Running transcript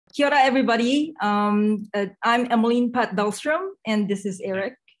Kia ora, everybody. I'm Emmeline Pat Dahlstrom, and this is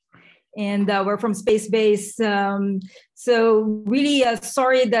Eric. And we're from SpaceBase. So really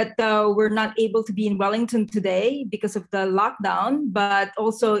sorry that we're not able to be in Wellington today because of the lockdown, but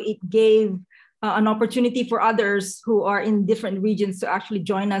also it gave an opportunity for others who are in different regions to actually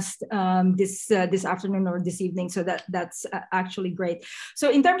join us this afternoon or this evening. So that's actually great. So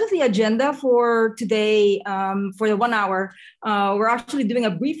in terms of the agenda for today, for the 1 hour, we're actually doing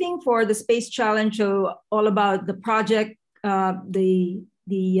a briefing for the Space Challenge, so all about the project, the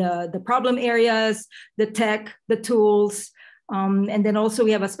problem areas, the tech, the tools, and then also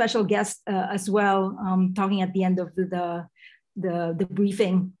we have a special guest as well, talking at the end of the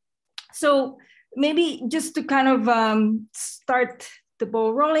briefing. So maybe just to kind of start the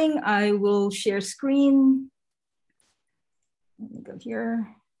ball rolling, I will share screen. Let me go here,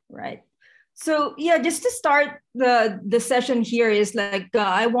 right. So yeah, just to start the session here is like,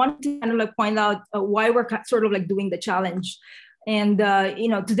 I want to kind of like point out why we're sort of like doing the challenge. And,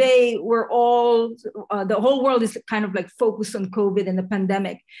 today we're all, the whole world is kind of like focused on COVID and the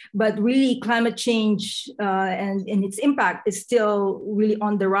pandemic, but really climate change and its impact is still really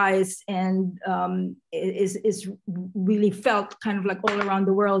on the rise and is really felt kind of like all around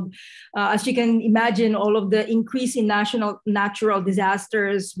the world. As you can imagine, all of the increase in natural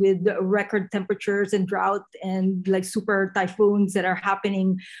disasters with record temperatures and drought and like super typhoons that are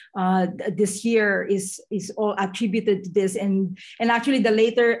happening this year is all attributed to this. And actually the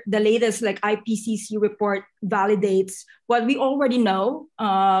latest like IPCC report validates what we already know,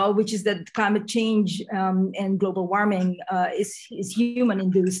 which is that climate change and global warming is human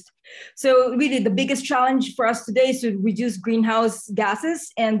induced. So really the biggest challenge for us today is to reduce greenhouse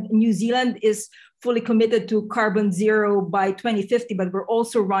gases, and New Zealand is fully committed to carbon zero by 2050, but we're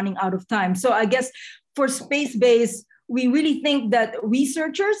also running out of time. So I guess for SpaceBase, we really think that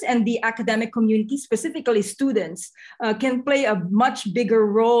researchers and the academic community, specifically students, can play a much bigger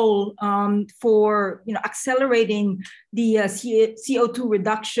role for accelerating the CO2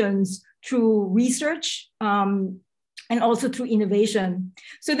 reductions through research and also through innovation.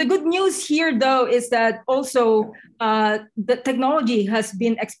 So the good news here, though, is that also the technology has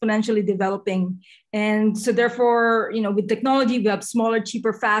been exponentially developing. And so therefore, with technology, we have smaller,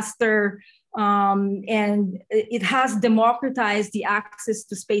 cheaper, faster, and it has democratized the access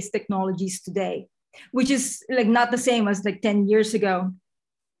to space technologies today, which is like not the same as like 10 years ago.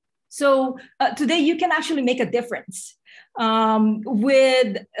 So today you can actually make a difference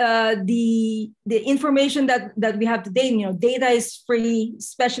with the information that we have today. Data is free,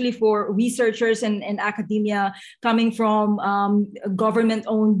 especially for researchers and academia coming from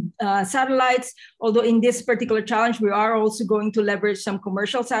government-owned satellites. Although in this particular challenge, we are also going to leverage some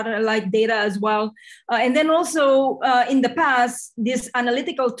commercial satellite data as well. And then also in the past, these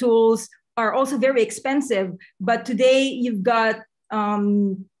analytical tools are also very expensive. But today you've got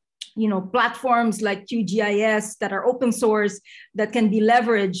platforms like QGIS that are open source that can be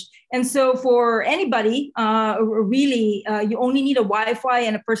leveraged. And so for anybody, really, you only need a Wi-Fi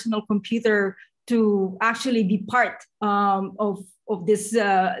and a personal computer to actually be part of this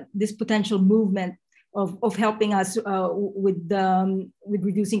potential movement of helping us with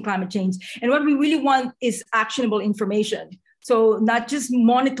reducing climate change. And what we really want is actionable information. So not just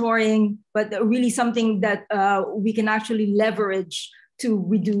monitoring, but really something that we can actually leverage to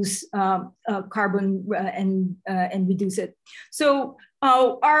reduce carbon and reduce it. So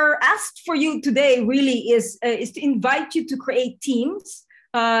our ask for you today really is to invite you to create teams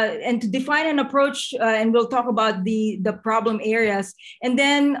and to define an approach, and we'll talk about the problem areas, and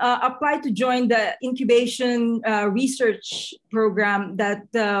then apply to join the incubation research program that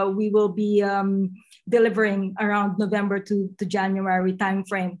we will be delivering around November to January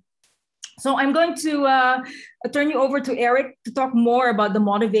timeframe. So I'm going to turn you over to Eric to talk more about the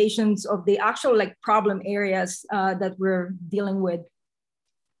motivations of the actual problem areas that we're dealing with.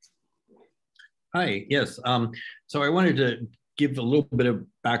 Hi, yes. So I wanted to give a little bit of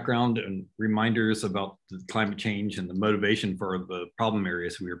background and reminders about the climate change and the motivation for the problem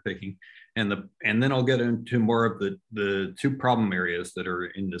areas we were picking. And then I'll get into more of the two problem areas that are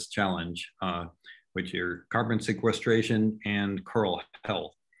in this challenge, which are carbon sequestration and coral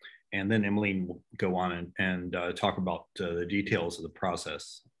health. And then Emmeline will go on and talk about the details of the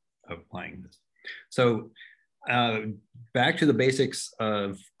process of applying this. So back to the basics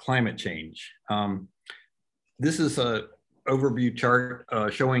of climate change. This is an overview chart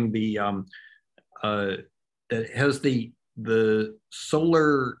showing that has the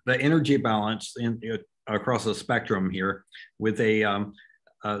energy balance across a spectrum here, with the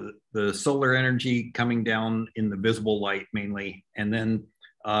solar energy coming down in the visible light mainly, and then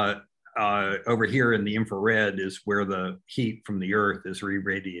over here in the infrared is where the heat from the Earth is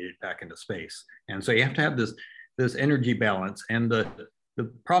re-radiated back into space. And so you have to have this energy balance. And the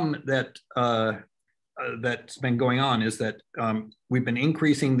problem that that's been going on is that we've been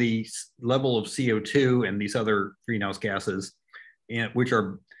increasing the level of CO2 and these other greenhouse gases, which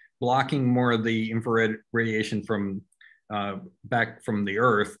are blocking more of the infrared radiation from back from the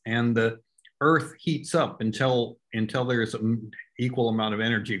Earth, and the Earth heats up until there's an equal amount of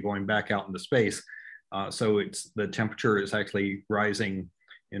energy going back out into space. So the temperature is actually rising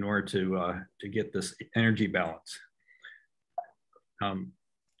in order to get this energy balance.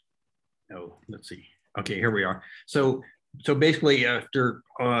 Let's see. Okay, here we are. So basically, after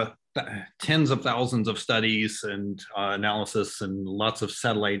tens of thousands of studies and analysis and lots of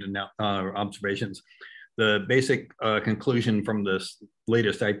satellite observations, the basic conclusion from this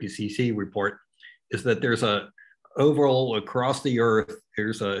latest IPCC report is that there's overall across the Earth,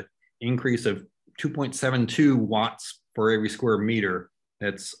 there's an increase of 2.72 watts for every square meter.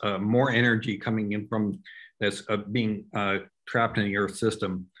 That's more energy coming in from that's being trapped in the Earth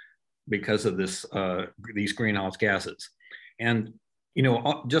system because of these greenhouse gases. And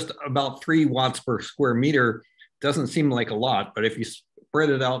just about 3 watts per square meter doesn't seem like a lot, but if you spread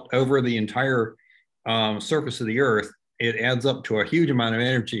it out over the entire surface of the Earth, it adds up to a huge amount of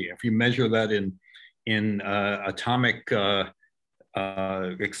energy. If you measure that in atomic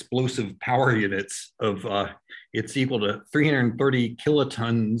explosive power units it's equal to 330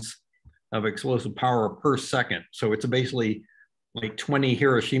 kilotons of explosive power per second. So it's basically like 20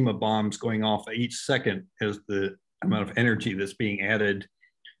 Hiroshima bombs going off each second is the amount of energy that's being added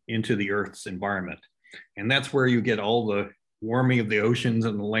into the Earth's environment. And that's where you get all the warming of the oceans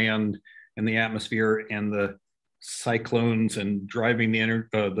and the land and the atmosphere and the cyclones and driving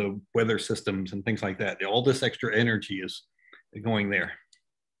the weather systems and things like that. All this extra energy is going there.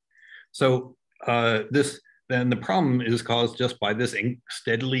 So then the problem is caused just by this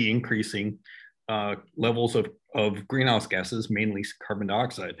steadily increasing levels of greenhouse gases, mainly carbon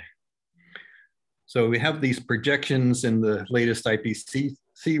dioxide. So we have these projections in the latest IPCC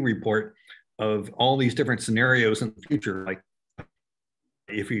report of all these different scenarios in the future, like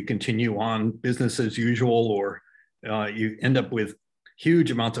if you continue on business as usual, or you end up with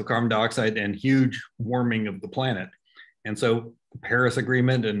huge amounts of carbon dioxide and huge warming of the planet. And so the Paris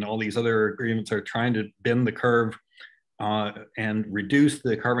Agreement and all these other agreements are trying to bend the curve and reduce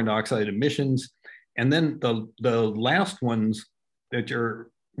the carbon dioxide emissions. And then the last ones that are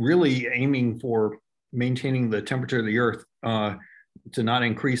really aiming for maintaining the temperature of the Earth to not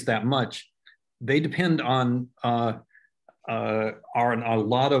increase that much, they depend on a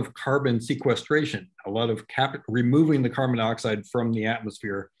lot of carbon sequestration, a lot of removing the carbon dioxide from the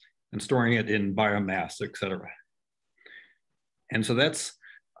atmosphere and storing it in biomass, et cetera. And so that's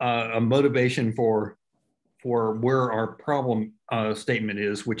a motivation for where our problem statement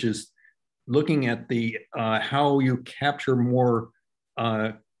is, which is looking at how you capture more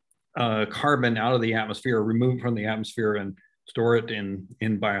carbon out of the atmosphere, remove from the atmosphere, and store it in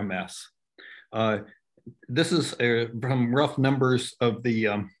biomass. This is from rough numbers of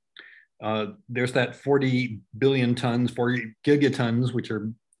the, there's that 40 billion tons, 40 gigatons, which are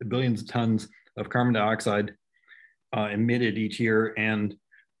billions of tons of carbon dioxide emitted each year, and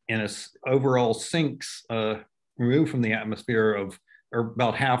overall sinks removed from the atmosphere or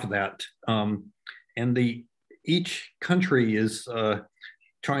about half of that. And each country is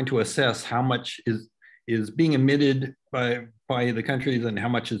trying to assess how much is being emitted by the countries and how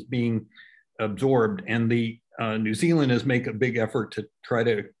much is being absorbed. And New Zealand has made a big effort to try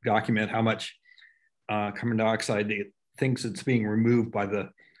to document how much carbon dioxide it thinks it's being removed by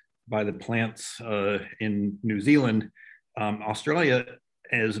the plants in New Zealand. Australia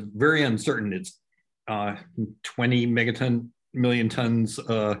is very uncertain. It's 20 million tons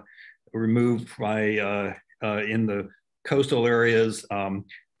removed in the coastal areas,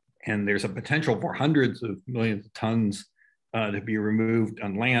 and there's a potential for hundreds of millions of tons to be removed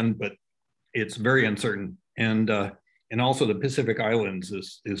on land, but it's very uncertain. And also the Pacific Islands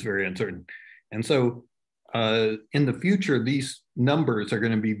is very uncertain. And so in the future, these numbers are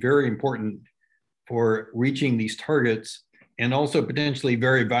going to be very important for reaching these targets, and also potentially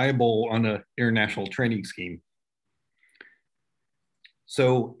very valuable on an international trading scheme.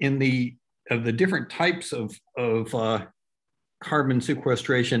 So of the different types of carbon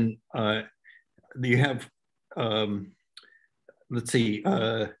sequestration, you have, let's see,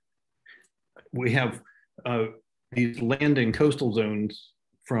 we have these land and coastal zones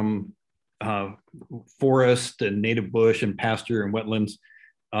from forest and native bush and pasture and wetlands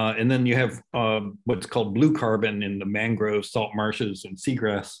And then you have what's called blue carbon in the mangroves, salt marshes, and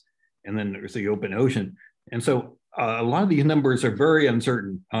seagrass. And then there's the open ocean. And so a lot of these numbers are very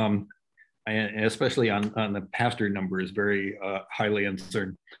uncertain, and especially on the pasture number is very highly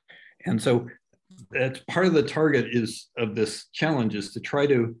uncertain. And so that's part of the target of this challenge is to try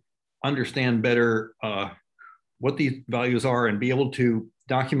to understand better what these values are and be able to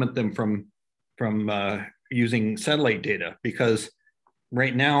document them from using satellite data. Because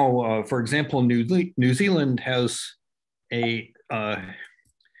right now, for example, New Zealand has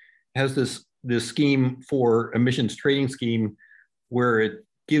this scheme for emissions trading scheme where it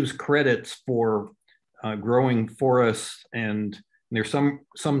gives credits for growing forests, and there's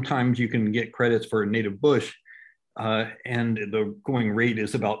sometimes you can get credits for native bush, and the going rate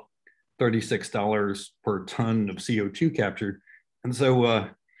is about $36 per ton of CO2 captured. And so,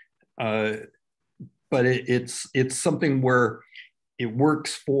 but it's something where it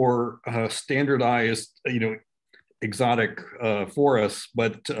works for standardized, exotic forests,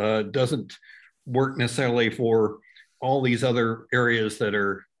 but doesn't work necessarily for all these other areas that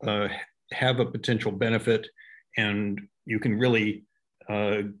are have a potential benefit. And you can really,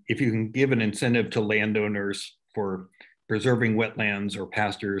 if you can give an incentive to landowners for preserving wetlands or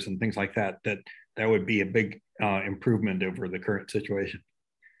pastures and things like that, that would be a big improvement over the current situation.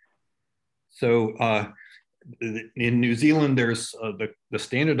 So in New Zealand, there's the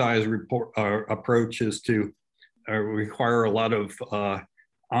standardized approach is to require a lot of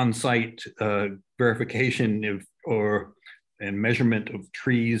on-site verification and measurement of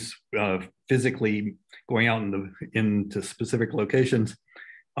trees physically going out into specific locations.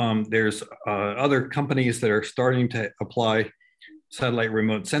 There's other companies that are starting to apply satellite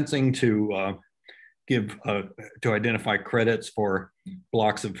remote sensing to identify credits for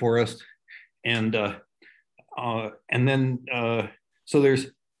blocks of forest, and then so there's,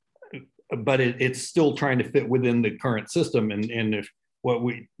 but it's still trying to fit within the current system, and if what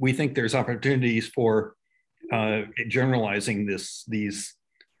we think there's opportunities for generalizing these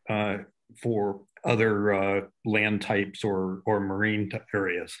for other land types or marine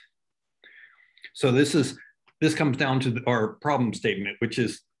areas. So this comes down to our problem statement, which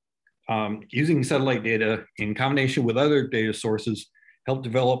is using satellite data in combination with other data sources help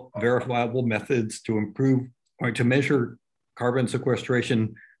develop verifiable methods to improve or to measure carbon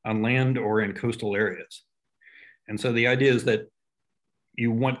sequestration on land or in coastal areas. And so the idea is that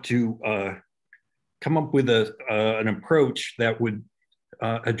you want to come up with an approach that would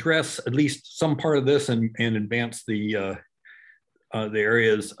address at least some part of this and advance the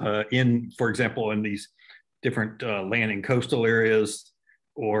areas for example, in these different land and coastal areas,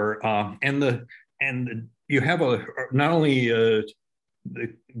 or you have not only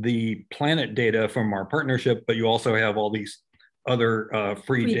the planet data from our partnership, but you also have all these other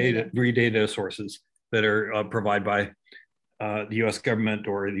free data sources that are provided by the US government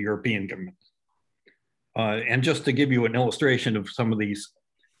or the European government. And just to give you an illustration of some of these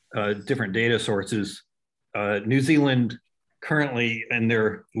different data sources, New Zealand currently in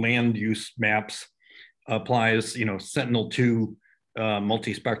their land use maps applies, Sentinel-2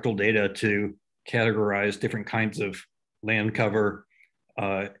 multispectral data to categorize different kinds of land cover.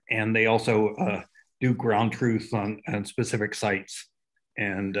 And they also do ground truth on specific sites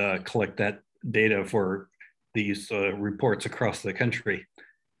and collect that data for these reports across the country.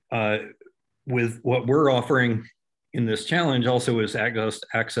 With what we're offering in this challenge also is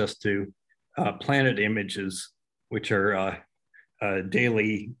access to planet images, which are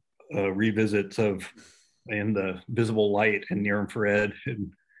daily revisits in the visible light and near infrared,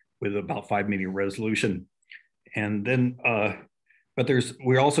 and with about 5 meter resolution. And then, but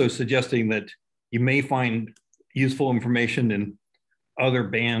we're also suggesting that you may find useful information in other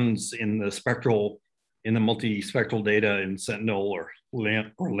bands in the multispectral data in Sentinel or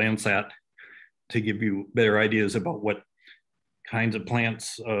Landsat to give you better ideas about what kinds of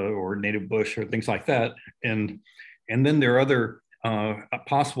plants or native bush or things like that. And then there are other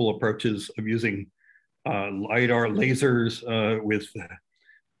possible approaches of using LiDAR lasers with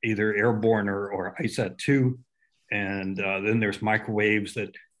either airborne or ISAT-2. And then there's microwaves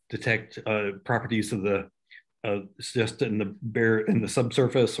that detect properties of just in the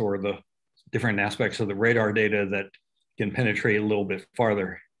subsurface or the different aspects of the radar data that can penetrate a little bit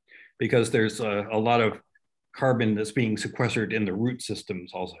farther, because there's a lot of carbon that's being sequestered in the root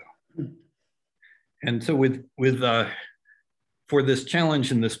systems also. And so for this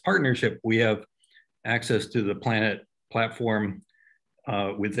challenge and this partnership, we have access to the Planet platform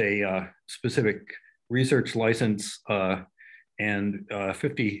with a specific research license and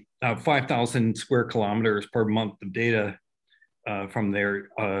 5,000 square kilometers per month of data from their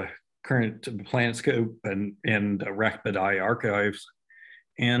current PlanetScope and Rapid Eye archives,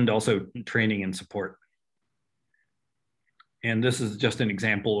 and also training and support. And this is just an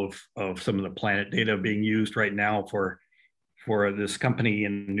example of some of the planet data being used right now for this company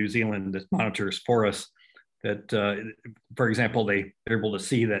in New Zealand that monitors forests. That, for example, they're able to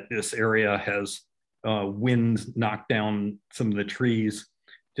see that this area has winds knocked down some of the trees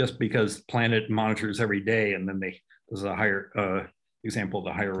just because Planet monitors every day, and then this is a higher example of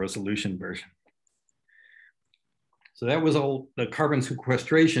the higher resolution version. So that was all the carbon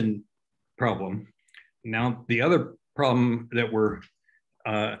sequestration problem. Now, the other problem that we're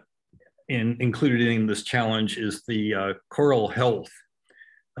included in this challenge is the coral health.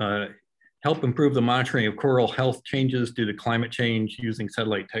 Help improve the monitoring of coral health changes due to climate change using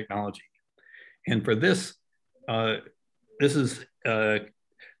satellite technology. And for this, this is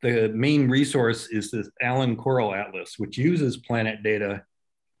the main resource is this Allen Coral Atlas, which uses planet data,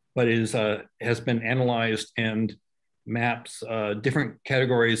 but has been analyzed and maps different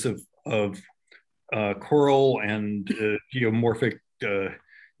categories of coral and geomorphic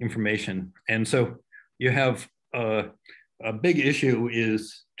information. And so you have a big issue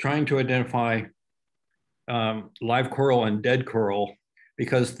is trying to identify live coral and dead coral,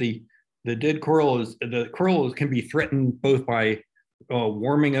 because the coral can be threatened both by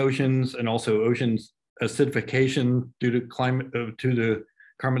warming oceans and also oceans acidification due to climate, to the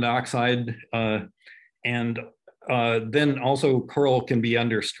carbon dioxide, and then also coral can be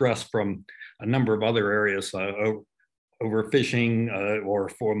under stress from a number of other areas, overfishing or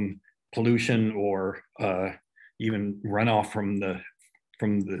from pollution or even runoff from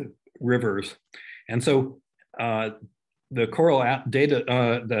the rivers. And so the coral data,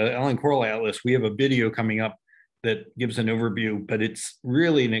 the Allen Coral Atlas, we have a video coming up that gives an overview, but it's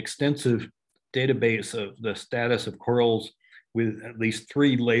really an extensive database of the status of corals with at least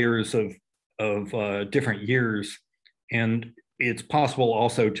 3 layers of different years. And it's possible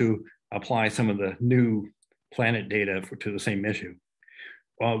also to apply some of the new planet data to the same issue.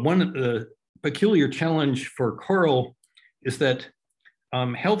 One of the peculiar challenge for coral is that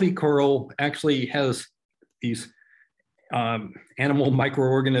healthy coral actually has these animal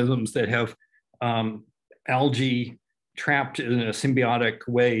microorganisms that have algae trapped in a symbiotic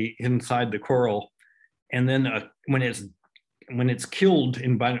way inside the coral. And then when it's killed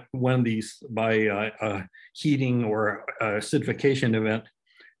by one of these by heating or acidification event,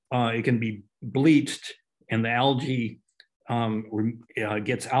 it can be bleached and the algae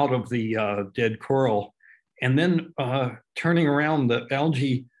gets out of the dead coral. And then turning around, the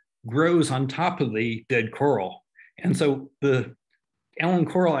algae grows on top of the dead coral. And so the Allen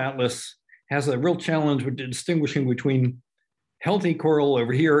Coral Atlas has a real challenge with distinguishing between healthy coral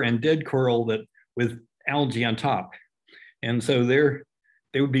over here and dead coral that with algae on top. And so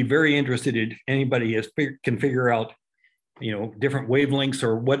they would be very interested if anybody can figure out, different wavelengths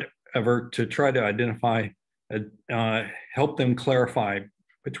or whatever to try to identify, help them clarify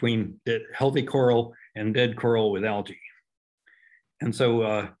between healthy coral and dead coral with algae. And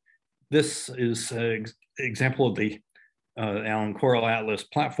so this is an example of the Allen Coral Atlas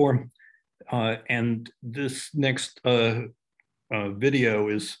platform. And this next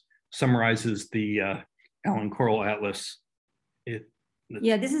video summarizes the Allen Coral Atlas.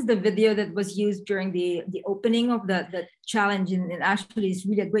 Yeah, this is the video that was used during the opening of the challenge, and it actually is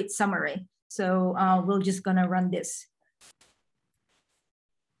really a great summary. So we're just gonna run this.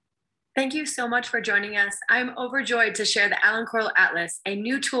 Thank you so much for joining us. I'm overjoyed to share the Allen Coral Atlas, a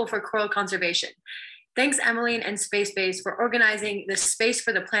new tool for coral conservation. Thanks, Emmeline and SpaceBase, for organizing the Space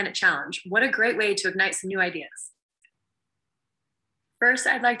for the Planet Challenge. What a great way to ignite some new ideas. First,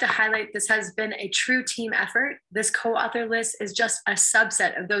 I'd like to highlight this has been a true team effort. This co-author list is just a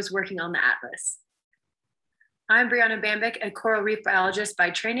subset of those working on the Atlas. I'm Brianna Bambick, a coral reef biologist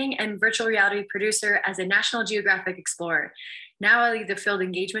by training and virtual reality producer as a National Geographic explorer. Now I lead the field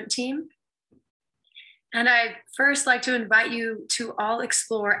engagement team. And I'd first like to invite you to all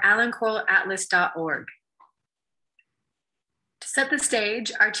explore allencoralatlas.org. To set the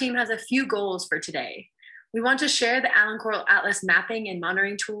stage, our team has a few goals for today. We want to share the Allen Coral Atlas mapping and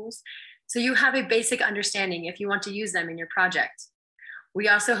monitoring tools so you have a basic understanding if you want to use them in your project. We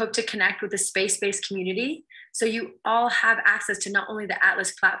also hope to connect with the SpaceBase community so you all have access to not only the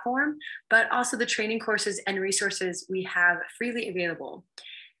Atlas platform, but also the training courses and resources we have freely available.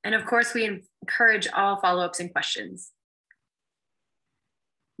 And of course, we encourage all follow-ups and questions.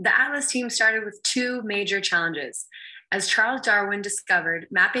 The Atlas team started with 2 major challenges. As Charles Darwin discovered,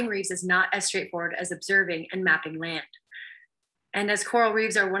 mapping reefs is not as straightforward as observing and mapping land. And as coral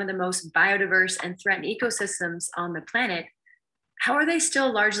reefs are one of the most biodiverse and threatened ecosystems on the planet, How are they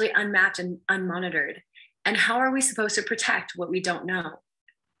still largely unmapped and unmonitored? And how are we supposed to protect what we don't know?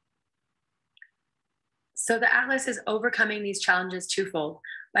 So the Atlas is overcoming these challenges twofold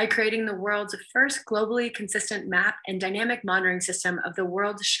by creating the world's first globally consistent map and dynamic monitoring system of the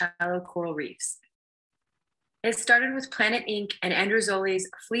world's shallow coral reefs. It started with Planet Inc. and Andrew Zolli's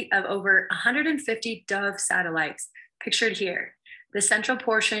fleet of over 150 Dove satellites, pictured here. The central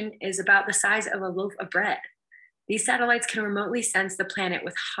portion is about the size of a loaf of bread. These satellites can remotely sense the planet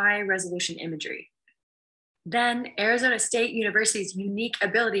with high-resolution imagery. Then, Arizona State University's unique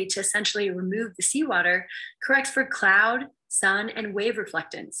ability to essentially remove the seawater corrects for cloud, sun, and wave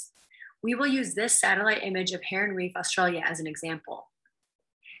reflectance. We will use this satellite image of Heron Reef, Australia as an example.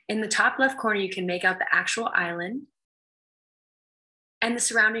 In the top left corner, you can make out the actual island and the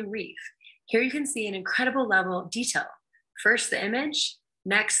surrounding reef. Here you can see an incredible level of detail. First the image,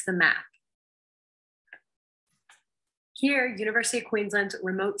 next the map. Here, University of Queensland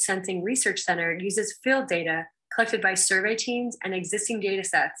Remote Sensing Research Center uses field data collected by survey teams and existing data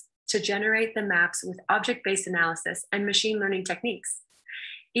sets to generate the maps with object-based analysis and machine learning techniques.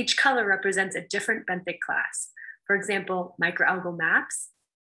 Each color represents a different benthic class. For example, microalgal maps,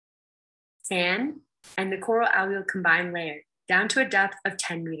 sand, and the coral algal combined layer, down to a depth of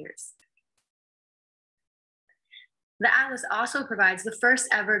 10 meters. The Atlas also provides the first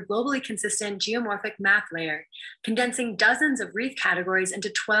ever globally consistent geomorphic map layer, condensing dozens of reef categories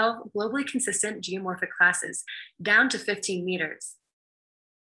into 12 globally consistent geomorphic classes, down to 15 meters.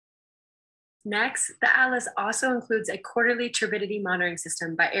 Next, the Atlas also includes a quarterly turbidity monitoring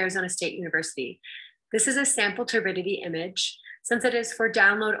system by Arizona State University. This is a sample turbidity image, since it is for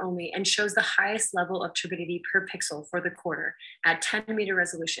download only and shows the highest level of turbidity per pixel for the quarter at 10-meter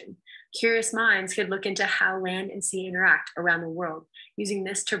resolution. Curious minds could look into how land and sea interact around the world using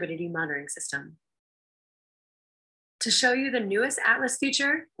this turbidity monitoring system. To show you the newest Atlas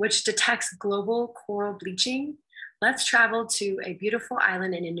feature, which detects global coral bleaching, let's travel to a beautiful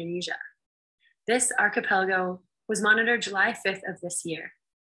island in Indonesia. This archipelago was monitored July 5th of this year.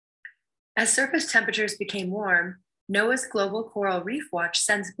 As surface temperatures became warm, NOAA's Global Coral Reef Watch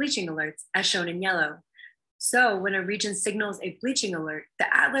sends bleaching alerts, as shown in yellow. So when a region signals a bleaching alert,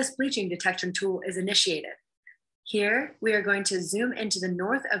 the Atlas bleaching detection tool is initiated. Here, we are going to zoom into the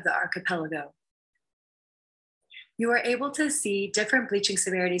north of the archipelago. You are able to see different bleaching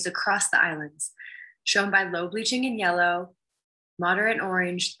severities across the islands, shown by low bleaching in yellow, moderate in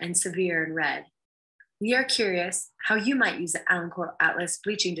orange, and severe in red. We are curious how you might use the Allen Coral Atlas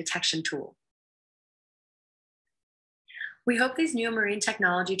bleaching detection tool. We hope these new marine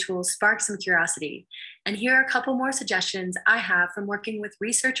technology tools spark some curiosity. And here are a couple more suggestions I have from working with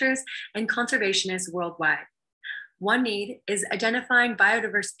researchers and conservationists worldwide. One need is identifying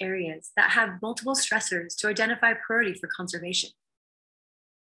biodiverse areas that have multiple stressors to identify priority for conservation.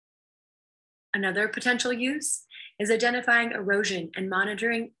 Another potential use is identifying erosion and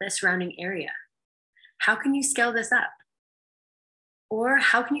monitoring the surrounding area. How can you scale this up? Or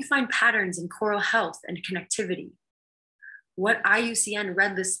how can you find patterns in coral health and connectivity? What IUCN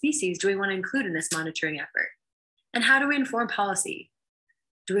red list species do we want to include in this monitoring effort? And how do we inform policy?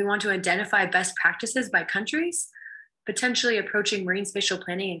 Do we want to identify best practices by countries, potentially approaching marine spatial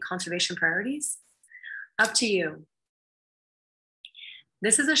planning and conservation priorities? Up to you.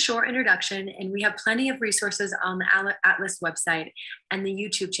 This is a short introduction, and we have plenty of resources on the Atlas website and the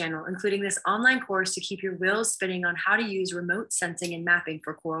YouTube channel, including this online course to keep your wheels spinning on how to use remote sensing and mapping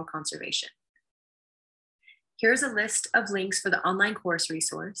for coral conservation. Here's a list of links for the online course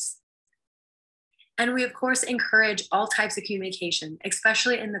resource. And we, of course, encourage all types of communication,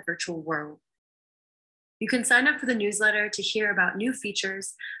 especially in the virtual world. You can sign up for the newsletter to hear about new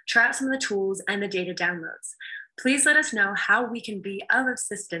features, try out some of the tools and the data downloads. Please let us know how we can be of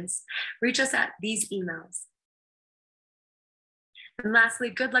assistance. Reach us at these emails. And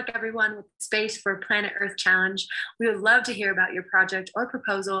lastly, good luck everyone with the Space for Planet Earth Challenge. We would love to hear about your project or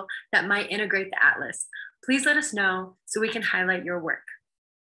proposal that might integrate the Atlas. Please let us know so we can highlight your work.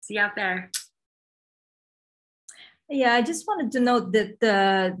 See you out there. Yeah, I just wanted to note that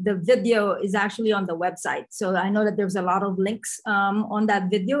the video is actually on the website. So I know that there's a lot of links on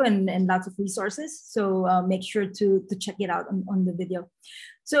that video and lots of resources. So make sure to check it out on the video.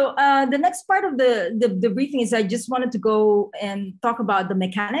 So the next part of the briefing is I just wanted to go and talk about the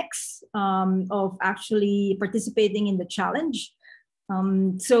mechanics of actually participating in the challenge.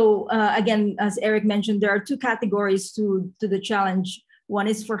 Again, as Eric mentioned, there are two categories to the challenge. One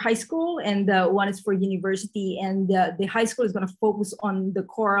is for high school and one is for university. And the high school is going to focus on the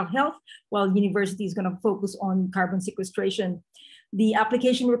coral health, while university is going to focus on carbon sequestration. The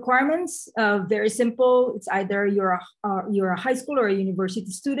application requirements, very simple. It's either you're a high school or a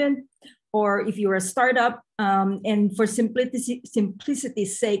university student, or if you're a startup. And for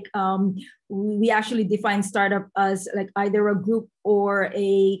simplicity's sake, we actually define startup as like either a group or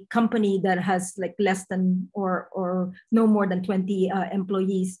a company that has like less than or no more than 20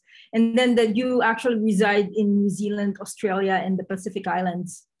 employees. And then that you actually reside in New Zealand, Australia, and the Pacific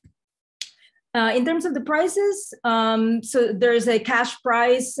Islands. In terms of the prices, so there's a cash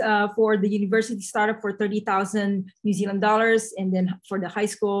prize for the university startup for 30,000 New Zealand dollars, and then for the high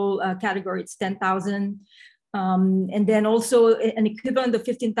school category, it's 10,000. And then also an equivalent of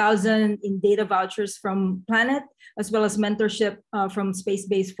 15,000 in data vouchers from Planet, as well as mentorship from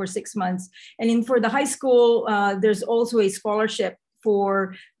SpaceBase for 6 months. And for the high school, there's also a scholarship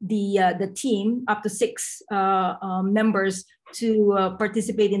for the team, up to 6 members, to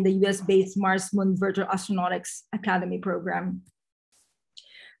participate in the US-based Mars Moon Virtual Astronautics Academy program.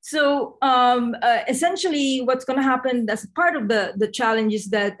 So essentially what's going to happen as part of the challenge is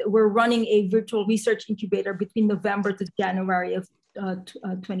that we're running a virtual research incubator between November to January of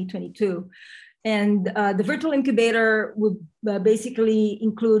 2022. And the virtual incubator would basically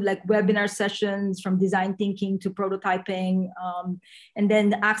include like webinar sessions from design thinking to prototyping, and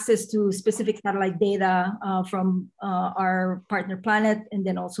then access to specific satellite data from our partner Planet, and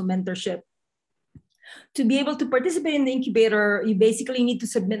then also mentorship. To be able to participate in the incubator, you basically need to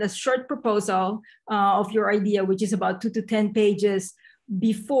submit a short proposal of your idea, which is about 2 to 10 pages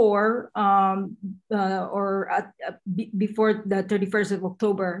before before the 31st of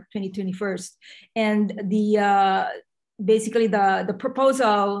October 2021. And basically the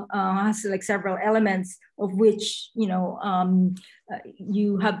proposal has like several elements, of which you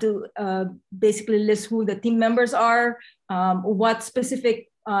have to basically list who the team members are, what specific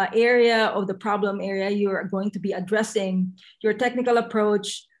area of the problem area you are going to be addressing, your technical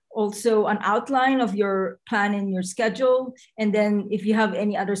approach, also an outline of your plan and your schedule, and then if you have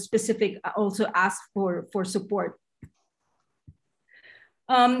any other specific, also ask for support.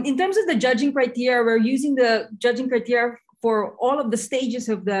 In terms of the judging criteria, we're using the judging criteria for all of the stages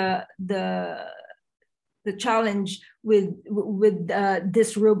of the challenge with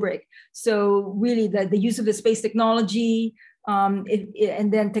this rubric. So really the use of the space technology,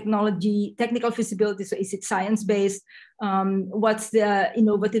 and then technical feasibility. So is it science-based? What's the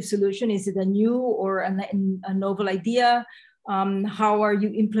innovative solution? Is it a new or a novel idea? How are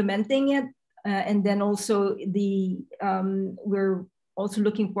you implementing it? And then also we're also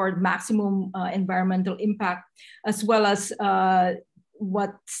looking for maximum environmental impact, as well as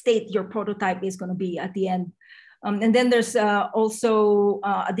what state your prototype is going to be at the end. And then there's also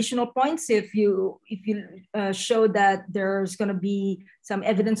additional points if you show that there's going to be some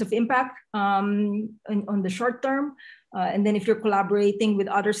evidence of impact on the short term, and then if you're collaborating with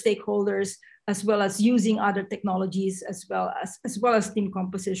other stakeholders, as well as using other technologies, as well as team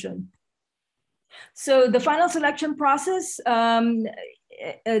composition. So the final selection process,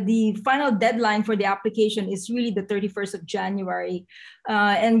 the final deadline for the application is really the 31st of January.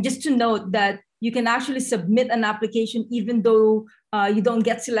 And just to note that you can actually submit an application even though you don't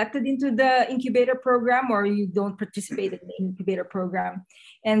get selected into the incubator program or you don't participate in the incubator program.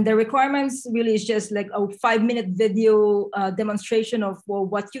 And the requirements really is just like a 5-minute video demonstration of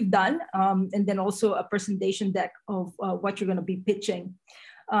what you've done, and then also a presentation deck of what you're going to be pitching.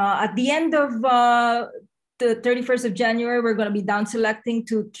 At the end of the 31st of January, we're going to be down selecting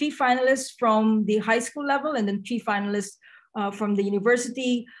to 3 finalists from the high school level and then 3 finalists from the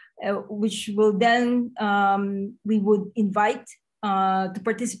university, which will then, we would invite to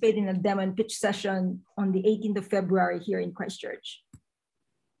participate in a demo and pitch session on the 18th of February here in Christchurch.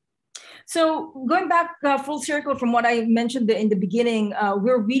 So going back full circle from what I mentioned in the beginning,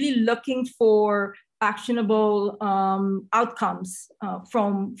 we're really looking for actionable outcomes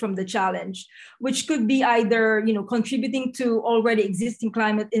from the challenge, which could be either contributing to already existing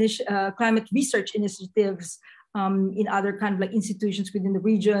climate research initiatives in other kind of like institutions within the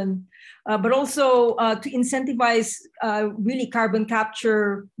region, but also to incentivize really carbon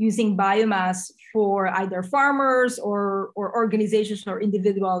capture using biomass for either farmers or organizations or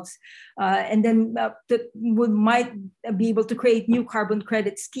individuals, and then might be able to create new carbon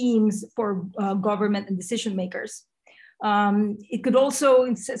credit schemes for government and decision makers. It could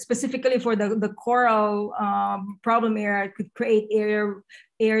also, specifically for the coral problem area, it could create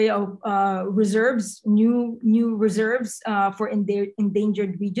area of reserves, new reserves for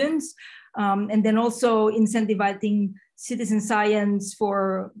endangered regions, and then also incentivizing citizen science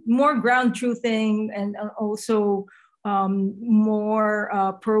for more ground truthing and also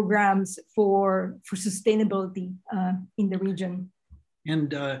more programs for sustainability in the region.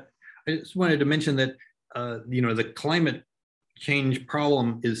 And I just wanted to mention that the climate change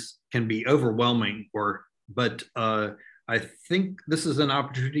problem can be overwhelming, but I think this is an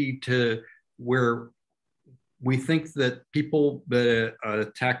opportunity where we think that people that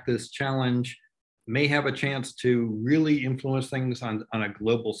attack this challenge may have a chance to really influence things on a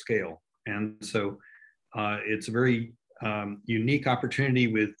global scale. And so it's a very unique opportunity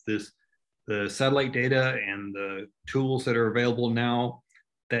with the satellite data and the tools that are available now,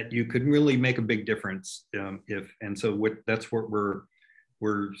 that you could really make a big difference. That's what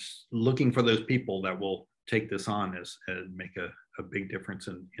we're looking for, those people that will take this on and make a big difference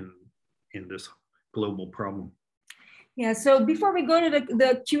in this global problem. Yeah, so before we go to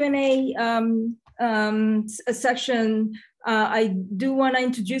the Q&A section, I do want to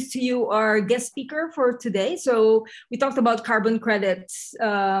introduce to you our guest speaker for today. So we talked about carbon credits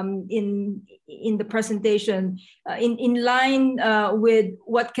in the presentation, in line with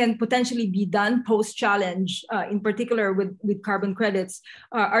what can potentially be done post-challenge, in particular with carbon credits.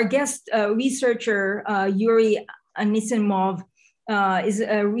 Our guest researcher, Yuri Anisimov, is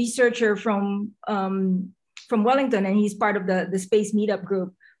a researcher from Wellington, and he's part of the Space Meetup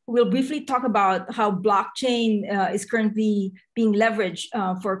group. We'll briefly talk about how blockchain is currently being leveraged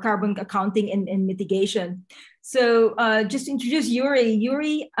for carbon accounting and mitigation. So just to introduce Yuri.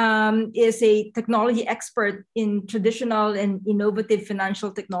 Yuri is a technology expert in traditional and innovative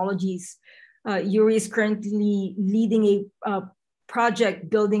financial technologies. Yuri is currently leading a project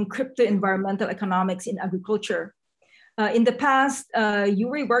building crypto environmental economics in agriculture. In the past,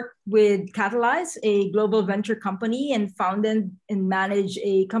 Yuri worked with Catalyze, a global venture company, and founded and managed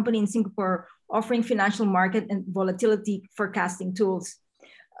a company in Singapore offering financial market and volatility forecasting tools.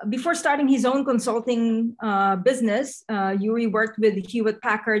 Before starting his own consulting business, Yuri worked with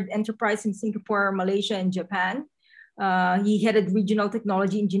Hewlett-Packard Enterprise in Singapore, Malaysia, and Japan. He headed regional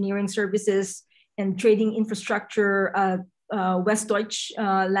technology engineering services and trading infrastructure at Westdeutsche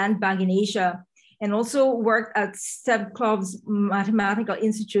Landbank in Asia, and also worked at Stebklov's Mathematical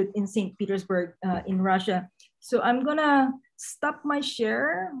Institute in St. Petersburg in Russia. So I'm gonna stop my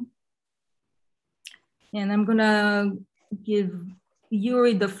share and I'm gonna give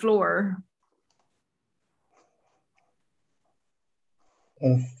Yuri the floor.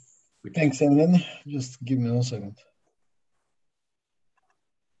 Thanks, Evelyn. Just give me 1 second.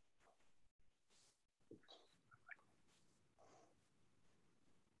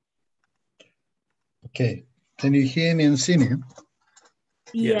 Okay, can you hear me and see me?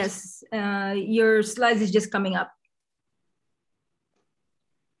 Yes, your slides is just coming up.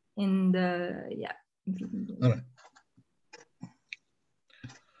 And yeah. All right.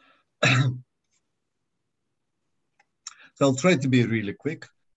 So I'll try to be really quick.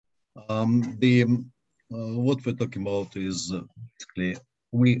 What we're talking about is basically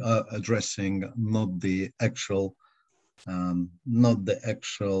we are addressing not the actual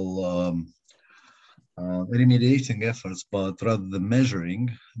remediating efforts, but rather the measuring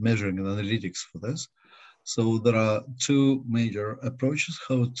and analytics for this. So there are two major approaches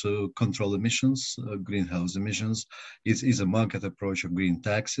how to control emissions, greenhouse emissions. It is a market approach of green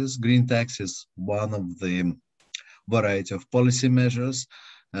taxes. Green tax is one of the variety of policy measures,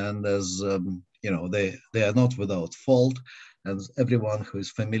 and as you know, they are not without fault. And everyone who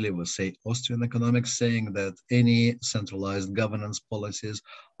is familiar with, say, Austrian economics, saying that any centralized governance policies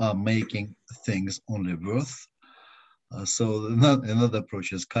are making things only worse. So another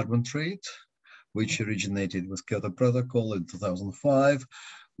approach is carbon trade, which originated with Kyoto Protocol in 2005,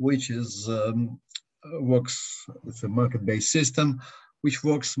 which is works. It's a market-based system, which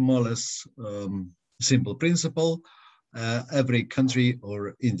works more or less simple principle. Every country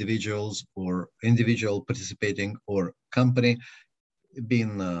or individual participating or company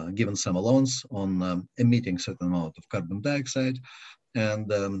being given some allowance on emitting certain amount of carbon dioxide,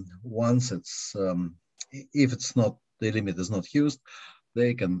 and once it's if it's not, the limit is not used,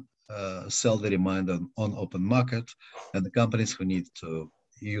 they can sell the remainder on open market, and the companies who need to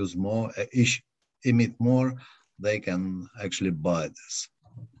use more, emit more, they can actually buy this.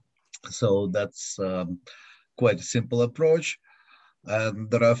 So that's quite a simple approach, and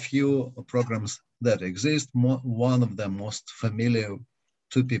there are a few programs that exist. One of the most familiar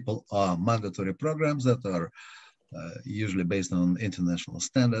to people are mandatory programs that are usually based on international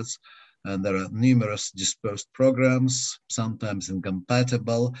standards, and there are numerous dispersed programs, sometimes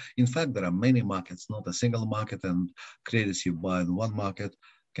incompatible. In fact, there are many markets, not a single market, and credits you buy in one market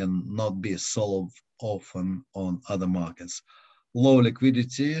cannot be sold often on other markets. Low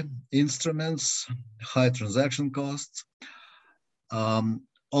liquidity instruments, high transaction costs.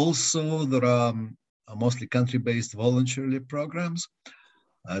 Also, there are mostly country-based voluntarily programs.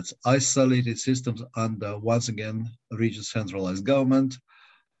 It's isolated systems under, once again, rigid centralized government,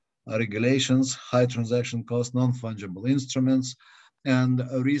 regulations, high transaction costs, non-fungible instruments. And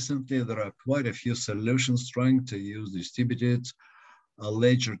recently, there are quite a few solutions trying to use distributed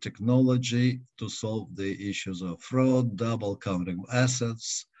ledger technology to solve the issues of fraud, double counting of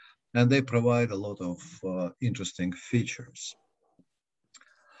assets, and they provide a lot of interesting features.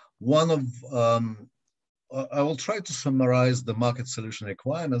 I will try to summarize the market solution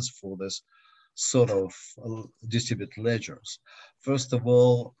requirements for this sort of distributed ledgers. First of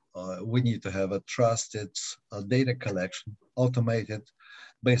all, we need to have a trusted data collection, automated,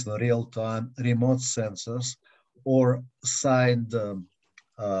 based on real-time remote sensors or signed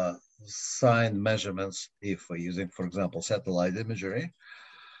measurements if we're using, for example, satellite imagery.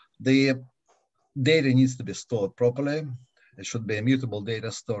 The data needs to be stored properly. It should be immutable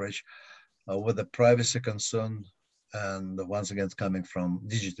data storage with a privacy concern, and once again, it's coming from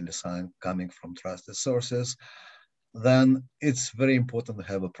digitally signed, coming from trusted sources. Then it's very important to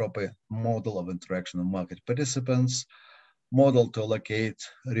have a proper model of interaction of market participants, model to allocate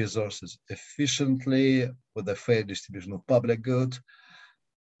resources efficiently with a fair distribution of public good.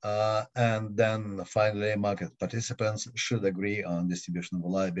 And then finally, market participants should agree on distribution of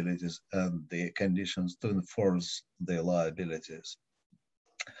liabilities and the conditions to enforce the liabilities.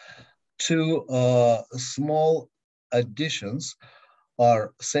 Two small additions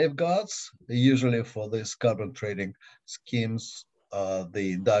are safeguards, usually for these carbon trading schemes.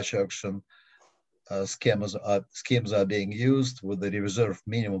 The Dutch auction schemes are being used with the reserve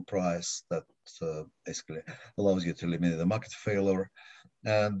minimum price that basically allows you to eliminate the market failure,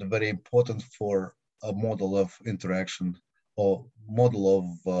 and very important for a model of interaction or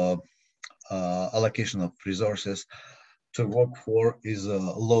model of allocation of resources to work for is a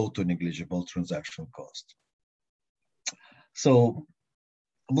low to negligible transaction cost. So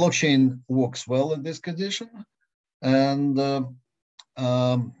blockchain works well in this condition, and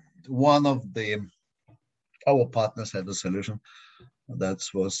one of our partners had a solution that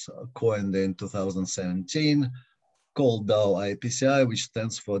was coined in 2017 called DAO IPCI, which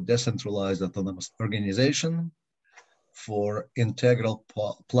stands for Decentralized Autonomous Organization for integral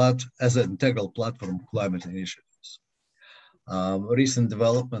as an integral platform climate initiatives. Recent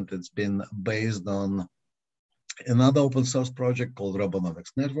development, it's been based on another open source project called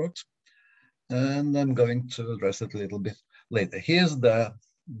Robonomics Networks, and I'm going to address it a little bit later. Here's the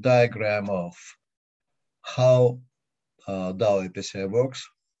diagram of how DAO IPCI works.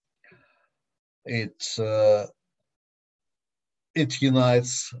 It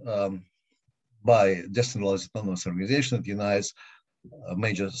unites by decentralized autonomous organization. It unites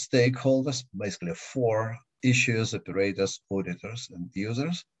major stakeholders, basically 4 issuers, operators, auditors, and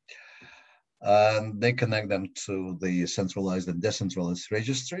users. And they connect them to the centralized and decentralized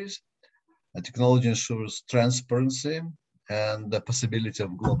registries. The technology ensures transparency and the possibility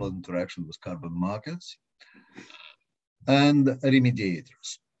of global interaction with carbon markets and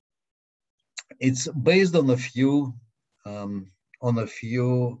remediators. It's based on a few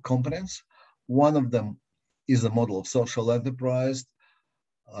components. One of them is a model of social enterprise.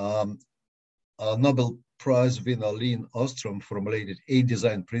 Nobel Prize winner Lynn Ostrom formulated a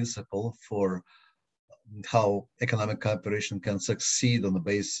design principle for how economic cooperation can succeed on the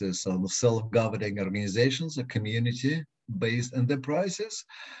basis of self-governing organizations, a community-based enterprises.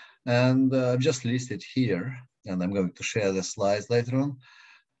 And I've just listed here, and I'm going to share the slides later on,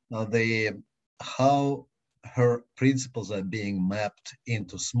 how her principles are being mapped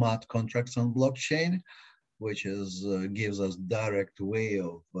into smart contracts on blockchain, which gives us direct way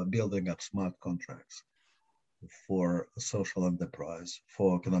of building up smart contracts for social enterprise,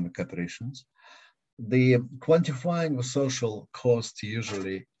 for economic operations. The quantifying of social cost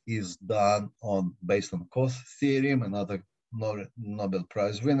usually is done based on cost theorem, another Nobel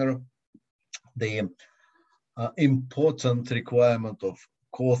Prize winner. The important requirement of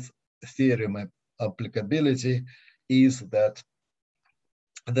cost theorem applicability is that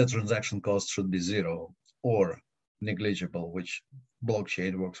the transaction cost should be 0 or negligible, which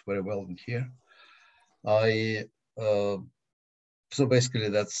blockchain works very well in here. So basically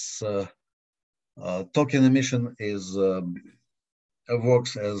that's token emission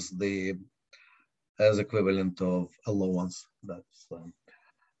works as equivalent of allowance that's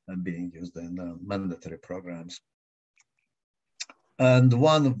being used in mandatory programs. And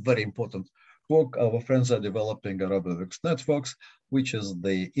one very important work, our friends are developing a Robonomics Networks, which is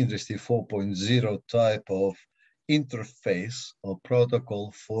the Industry 4.0 type of interface or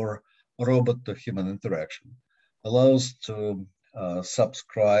protocol for robot to human interaction. Allows to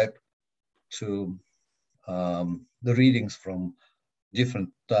subscribe to the readings from different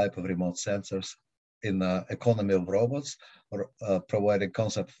type of remote sensors in the economy of robots, or provide a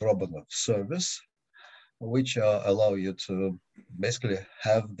concept of robot of service, which allow you to basically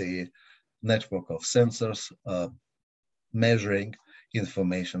have the network of sensors measuring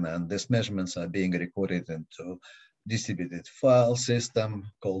information, and these measurements are being recorded into distributed file system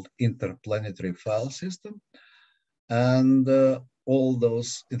called interplanetary file system. And all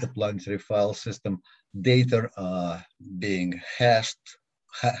those interplanetary file system data are being hash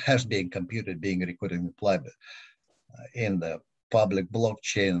being computed, being recorded in the public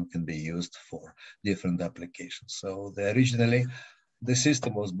blockchain, and can be used for different applications. So originally, the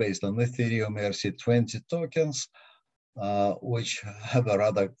system was based on Ethereum ERC20 tokens, which have a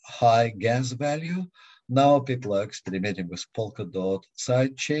rather high gas value. Now people are experimenting with Polkadot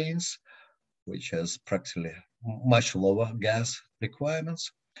side chains, which has practically much lower gas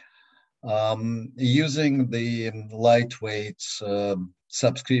requirements. Using the lightweight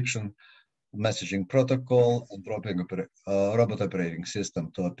subscription messaging protocol and robot operating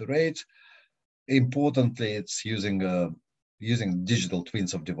system to operate. Importantly, it's using digital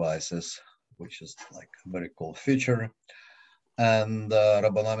twins of devices, which is like a very cool feature. And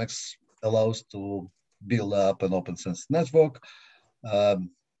Robonomics allows to build up an open sensor network,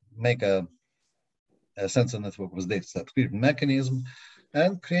 make a sensor network with data subscription mechanism,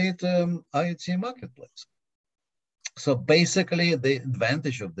 and create an IoT marketplace. So basically, the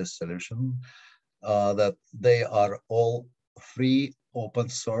advantage of this solution that they are all free, open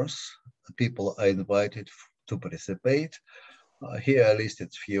source. People are invited to participate. Here I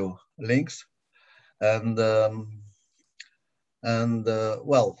listed few links, and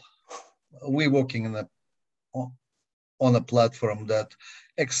well, we're working on a platform that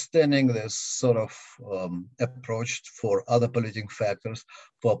extending this sort of approach for other polluting factors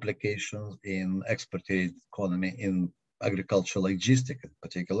for applications in exported economy, in agricultural logistics in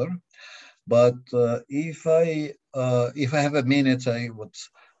particular. But if I have a minute, I would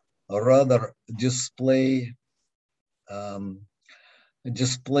rather display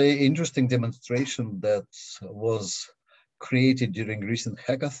interesting demonstration that was created during recent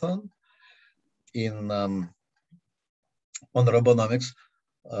hackathon on Robonomics,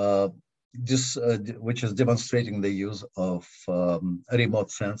 which is demonstrating the use of remote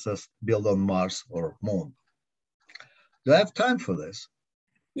sensors built on Mars or Moon. Do I have time for this?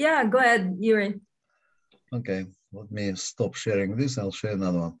 Yeah, go ahead, Yuri. Okay, let me stop sharing this. I'll share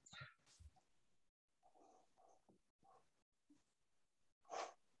another one.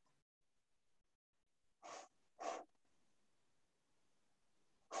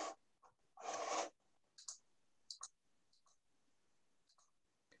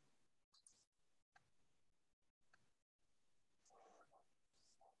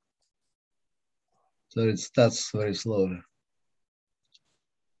 So it starts very slowly.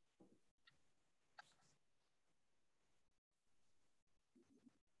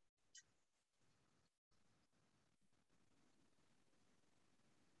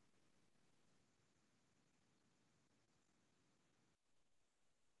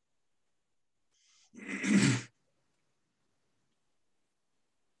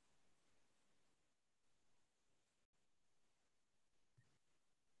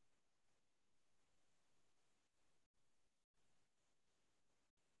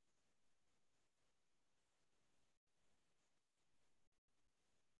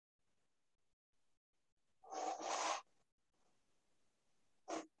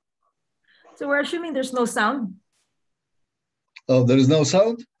 So we're assuming there's no sound. Oh, there is no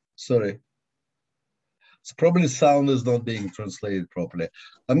sound? Sorry. So probably sound is not being translated properly.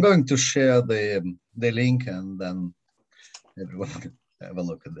 I'm going to share the link, and then everyone can have a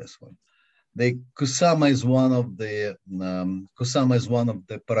look at this one. The Kusama is one of the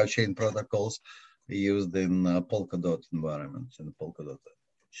parachain protocols used in Polkadot environments, in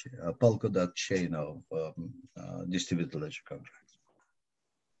Polkadot chain of distributed ledger contracts.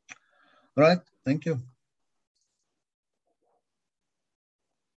 All right, thank you.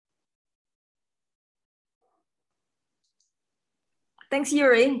 Thanks,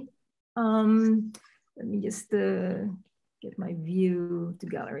 Yuri. Let me just get my view to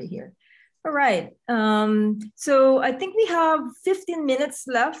gallery here. All right. So I think we have 15 minutes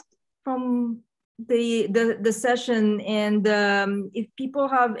left from the session, and if people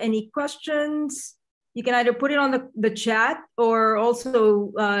have any questions, you can either put it on the chat, or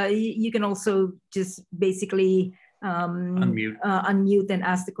also you can also just basically unmute and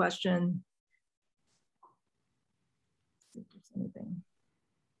ask the question. Anything.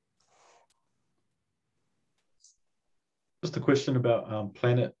 Just a question about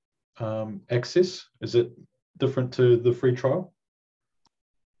planet access? Is it different to the free trial?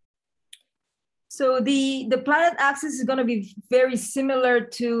 So the Planet Access is going to be very similar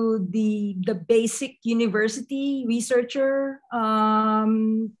to the basic university researcher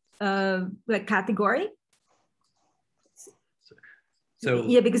like category. So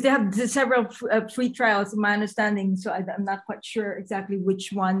yeah, because they have several free trials, my understanding. So I'm not quite sure exactly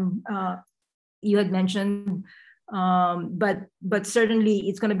which one you had mentioned, but certainly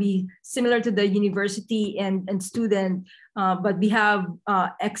it's going to be similar to the university and student. But we have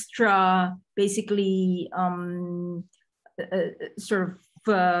extra, basically, sort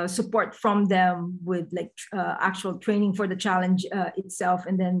of support from them with like actual training for the challenge itself,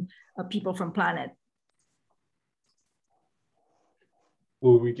 and then people from Planet.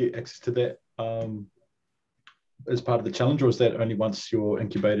 Will we get access to that as part of the challenge, or is that only once you're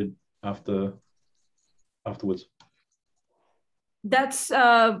incubated afterwards? That's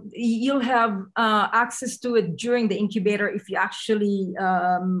you'll have access to it during the incubator if you actually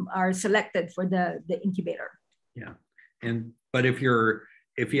are selected for the incubator. Yeah, but if you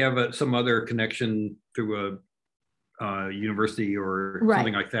have some other connection through a university or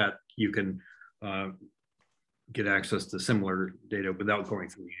something like that, you can get access to similar data without going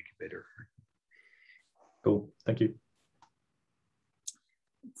through the incubator. Cool, thank you.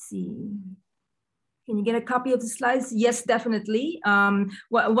 Let's see. Can you get a copy of the slides? Yes, definitely.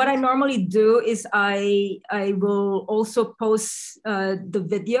 What I normally do is I will also post the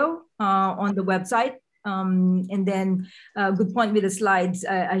video on the website. And then good point with the slides.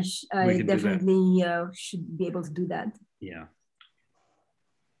 I definitely should be able to do that. Yeah.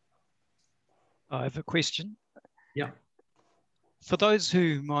 I have a question. Yeah. For those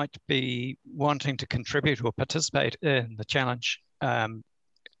who might be wanting to contribute or participate in the challenge, a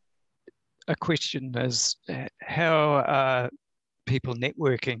question is, how are people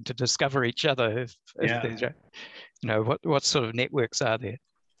networking to discover each other? If there's, what sort of networks are there?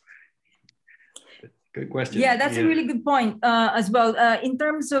 Good question. Yeah, that's a really good point as well. In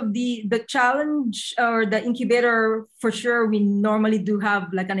terms of the challenge or the incubator, for sure, we normally do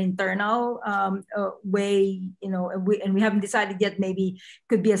have like an internal way, and we haven't decided yet, maybe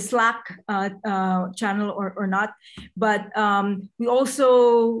could be a Slack channel or not. But we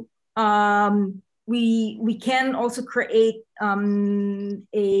also, we can also create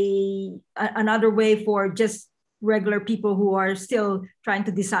another way for just regular people who are still trying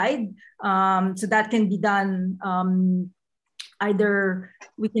to decide. So that can be done. Either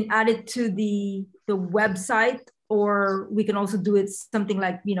we can add it to the website, or we can also do it something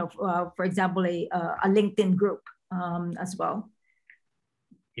like, for example, a LinkedIn group as well.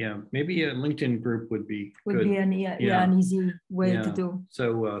 Yeah, maybe a LinkedIn group would be good. Be an easy way to do.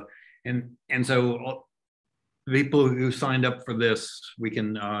 So and so people who signed up for this, we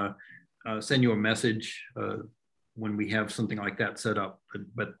can send you a message when we have something like that set up.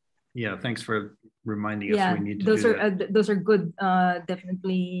 But yeah, thanks for reminding us. We need to do that. Those are good,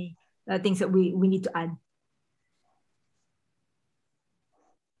 definitely things that we need to add.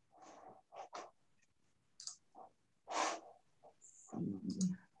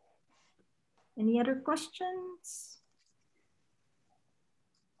 Any other questions?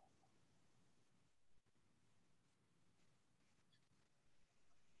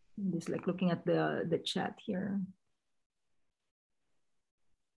 I'm just like looking at the chat here.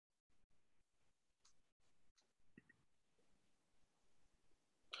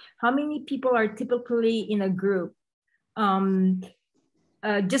 How many people are typically in a group?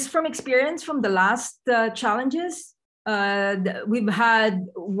 Just from experience from the last challenges, we've had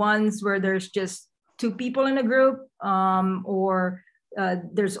ones where there's just 2 people in a group, or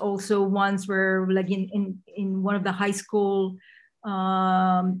there's also ones where, like in one of the high school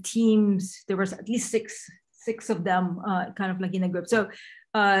teams, there was at least six of them kind of like in a group. So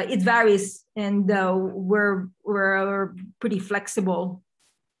it varies, and we're pretty flexible.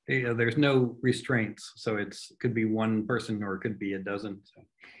 Yeah, there's no restraints, so it could be 1 person or it could be a dozen. So.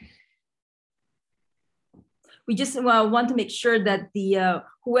 We just want to make sure that the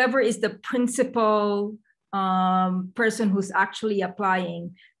whoever is the principal person who's actually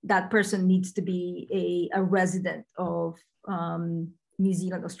applying, that person needs to be a resident of New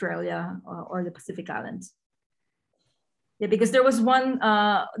Zealand, Australia, or the Pacific Islands. Yeah, because there was one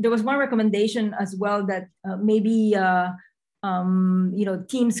recommendation as well that maybe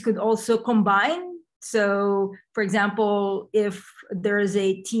teams could also combine. So, for example, if there is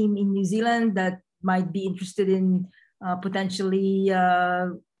a team in New Zealand that might be interested in potentially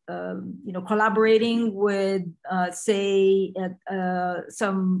collaborating with say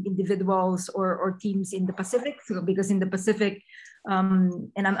some individuals or teams in the Pacific, because in the Pacific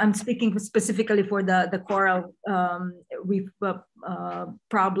and I'm speaking specifically for the coral reef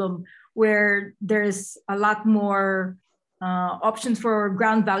problem, where there's a lot more options for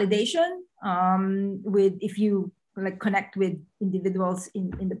ground validation with if you like connect with individuals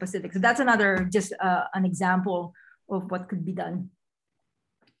in the Pacific. So that's another just an example of what could be done.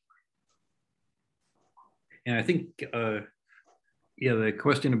 And I think, yeah, the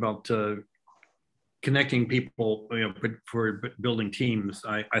question about connecting people, you know, for building teams,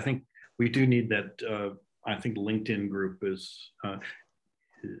 I think we do need that. I think LinkedIn group is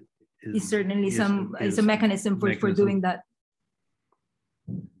certainly is a mechanism for doing that.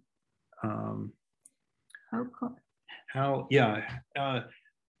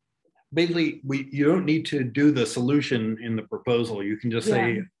 Basically, you don't need to do the solution in the proposal. You can just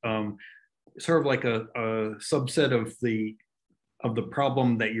say sort of like a subset of the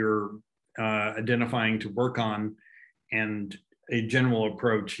problem that you're identifying to work on, and a general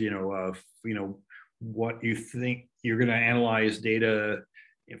approach. You know, of what you think you're going to analyze data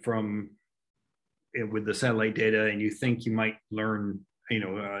from with the satellite data, and you think you might learn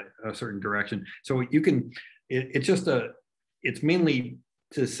a certain direction. So you can. It's mainly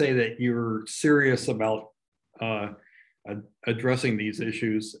to say that you're serious about addressing these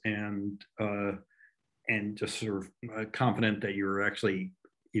issues, and just sort of confident that you're actually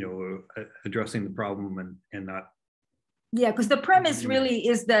addressing the problem and not. Yeah, because the premise really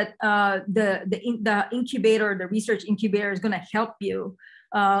is that the incubator, the research incubator, is going to help you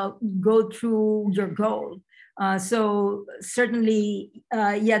go through your goal. So certainly,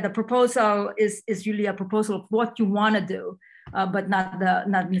 the proposal is really a proposal of what you want to do, but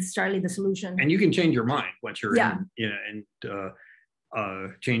not necessarily the solution. And you can change your mind once you're in, and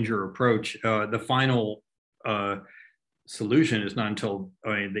change your approach. The final solution is not until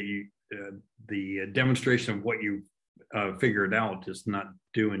the demonstration of what you figured out is not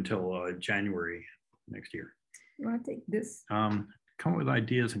due until January next year. You want to take this? Come up with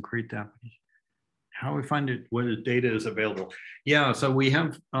ideas and create the application. How we find it, what data is available. Yeah, so we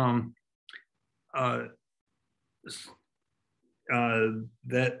have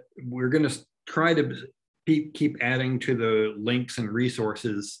that we're going to try to keep adding to the links and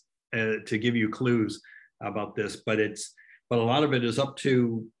resources to give you clues about this, but a lot of it is up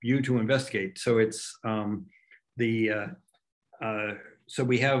to you to investigate. So it's so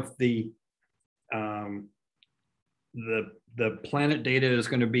we have the planet data is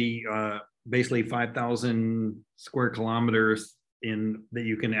going to be basically 5,000 square kilometers that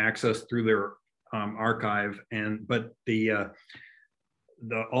you can access through their archive, but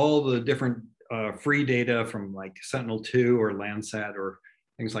all the different free data from like Sentinel-2 or Landsat or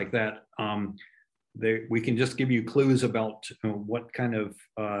things like that, we can just give you clues about what kind of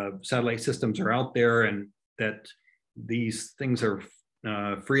satellite systems are out there, and that these things are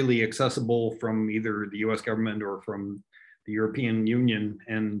freely accessible from either the US government or from the European Union.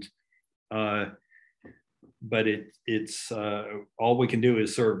 And but it's all we can do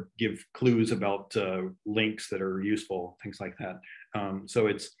is sort of give clues about links that are useful, things like that. So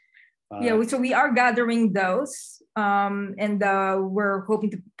it's so we are gathering those, and we're hoping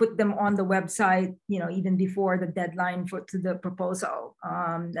to put them on the website, even before the deadline to the proposal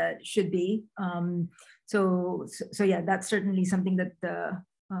that should be. So yeah, that's certainly something that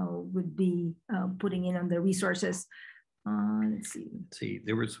would be putting in on the resources. Let's see.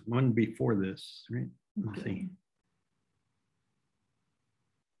 There was one before this, right? Let's Okay. see.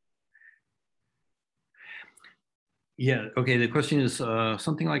 Yeah, okay, the question is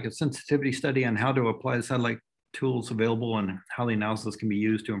something like a sensitivity study on how to apply the satellite tools available and how the analysis can be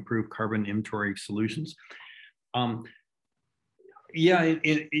used to improve carbon inventory solutions. That's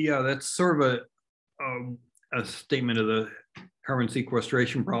sort of a statement of the carbon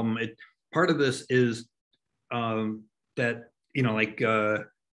sequestration problem. Part of this is that,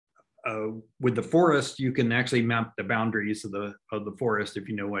 with the forest, you can actually map the boundaries of the forest if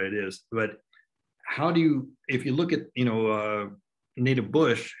you know what it is. But how do you, if you look at native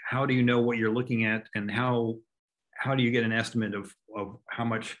bush, how do you know what you're looking at, and how do you get an estimate of how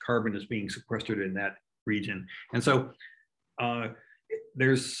much carbon is being sequestered in that region? And so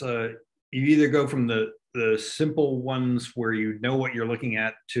there's you either go from the simple ones where you know what you're looking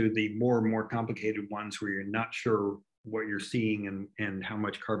at to the more and more complicated ones where you're not sure what you're seeing and how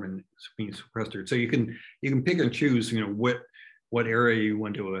much carbon is being sequestered. So you can pick and choose, what area you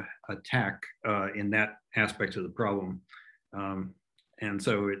want to attack in that aspect of the problem. And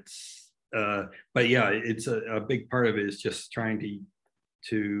so it's, but yeah, it's a big part of it is just trying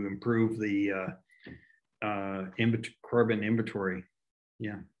to improve the carbon inventory.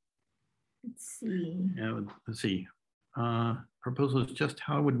 Yeah. Let's see. Let's see. proposal is just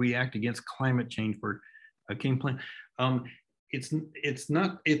how would we act against climate change for a game plan? We're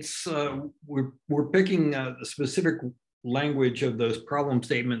picking the specific language of those problem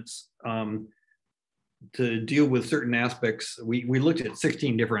statements to deal with certain aspects. We looked at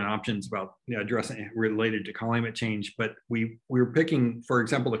 16 different options about addressing related to climate change, but we were picking, for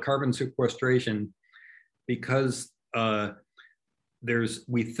example, the carbon sequestration because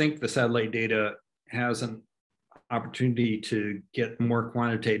we think the satellite data has an opportunity to get more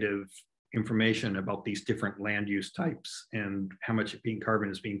quantitative information about these different land use types and how much carbon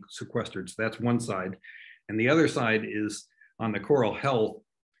is being sequestered. So that's one side. And the other side is on the coral health,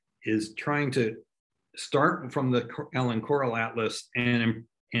 is trying to start from the Allen Coral Atlas and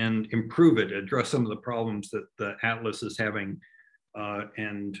improve it, address some of the problems that the atlas is having,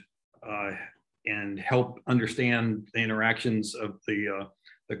 and help understand the interactions of the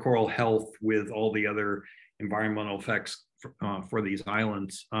coral health with all the other environmental effects for these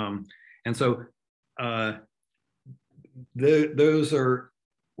islands. And so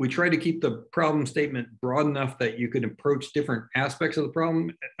we try to keep the problem statement broad enough that you can approach different aspects of the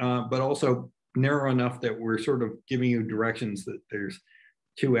problem, but also narrow enough that we're sort of giving you directions that there's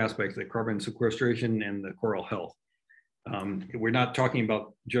two aspects, the carbon sequestration and the coral health. We're not talking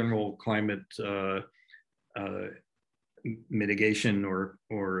about general climate mitigation or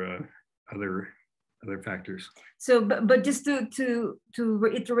other factors. So, but just to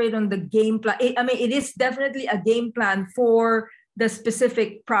reiterate on the game plan, I mean, it is definitely a game plan for the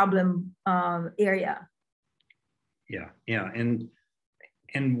specific problem area. Yeah, and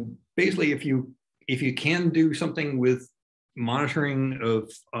basically, if you can do something with monitoring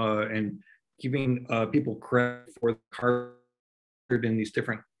of and giving people credit for the carbon in these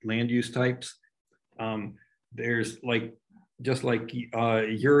different land use types, there's just like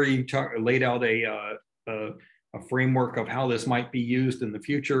Yuri laid out a framework of how this might be used in the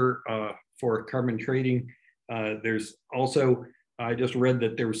future for carbon trading. There's also, I just read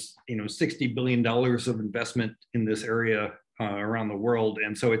that there's $60 billion of investment in this area around the world,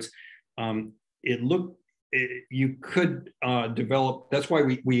 and so you could develop. That's why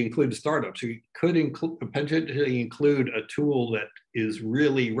we include startups. You could potentially include a tool that is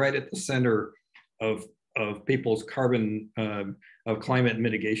really right at the center of people's carbon of climate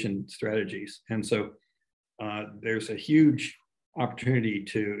mitigation strategies, and so there's a huge opportunity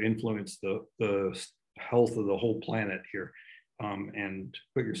to influence the health of the whole planet here, and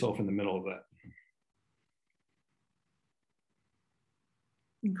put yourself in the middle of that.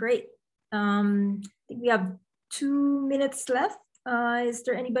 Great. I think we have 2 minutes left. Is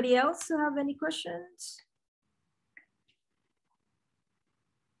there anybody else who have any questions?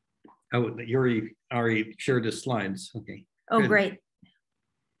 Oh, Yuri already shared his slides. Okay. Oh, good. Great.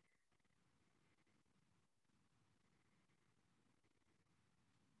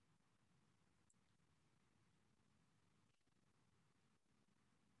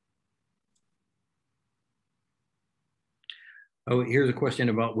 Oh, here's a question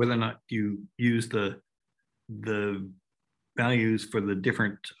about whether or not you use the values for the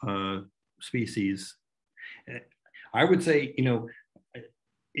different species. I would say,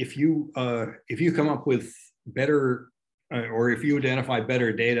 if you come up with better, or if you identify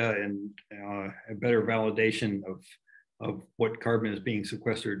better data and a better validation of what carbon is being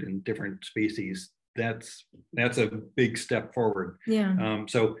sequestered in different species, that's a big step forward. Yeah.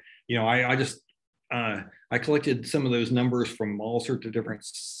 So I collected some of those numbers from all sorts of different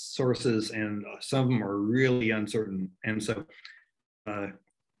sources, and some of them are really uncertain. And so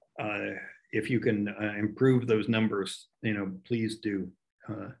if you can improve those numbers, please do.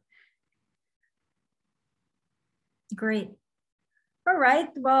 Great. All right.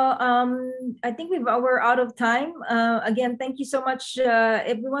 Well, I think we're out of time. Again, thank you so much,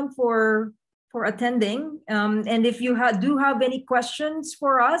 everyone, for attending. And if you do have any questions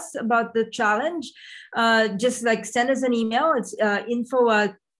for us about the challenge, just send us an email. It's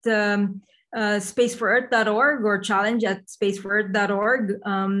info@ spaceforearth.org or challenge@spaceforearth.org.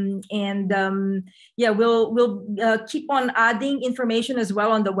 Yeah, we'll keep on adding information as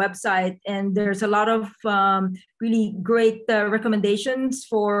well on the website. And there's a lot of really great recommendations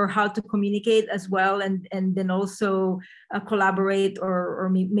for how to communicate as well, and then also collaborate or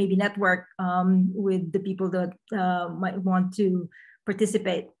maybe network with the people that might want to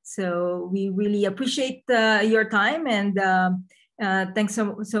participate. So we really appreciate your time, and thanks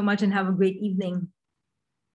so much, and have a great evening.